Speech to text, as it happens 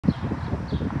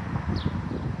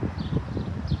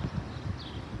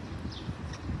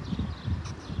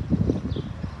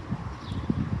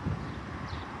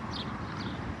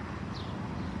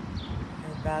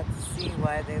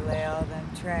why they lay all them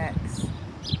tracks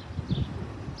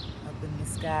up in the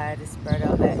sky to spread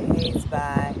all that haze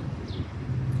by.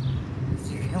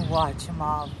 So you can watch them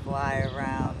all fly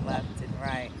around left and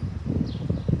right.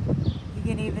 You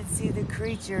can even see the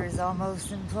creatures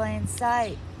almost in plain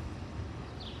sight.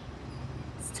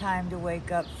 It's time to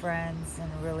wake up, friends,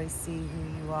 and really see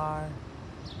who you are.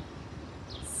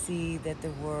 See that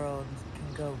the world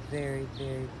can go very,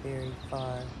 very, very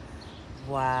far.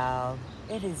 Wow,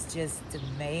 it is just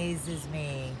amazes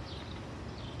me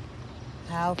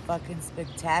how fucking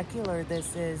spectacular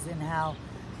this is and how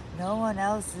no one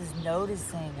else is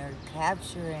noticing or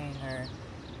capturing or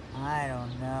I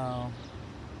don't know.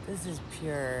 This is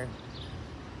pure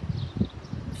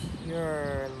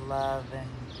love and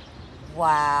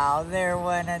wow, there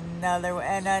went another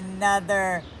and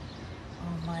another.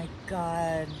 Oh my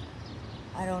God.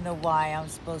 I don't know why I'm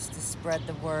supposed to spread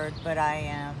the word, but I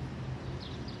am.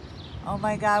 Oh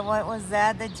my God, what was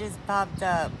that just popped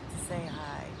up to say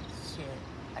hi? Shit,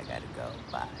 I gotta go,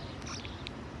 bye.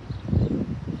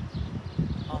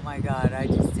 Oh my God, I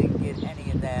just didn't get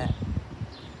any of that.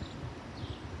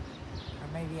 Or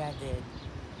maybe I did.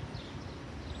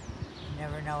 You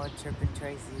never know with Trip and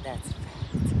Tracy, that's a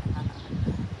fact.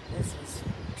 This was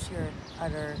pure and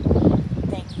utter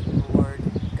thank you, Lord,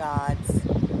 gods,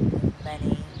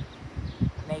 many,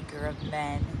 maker of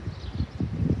men.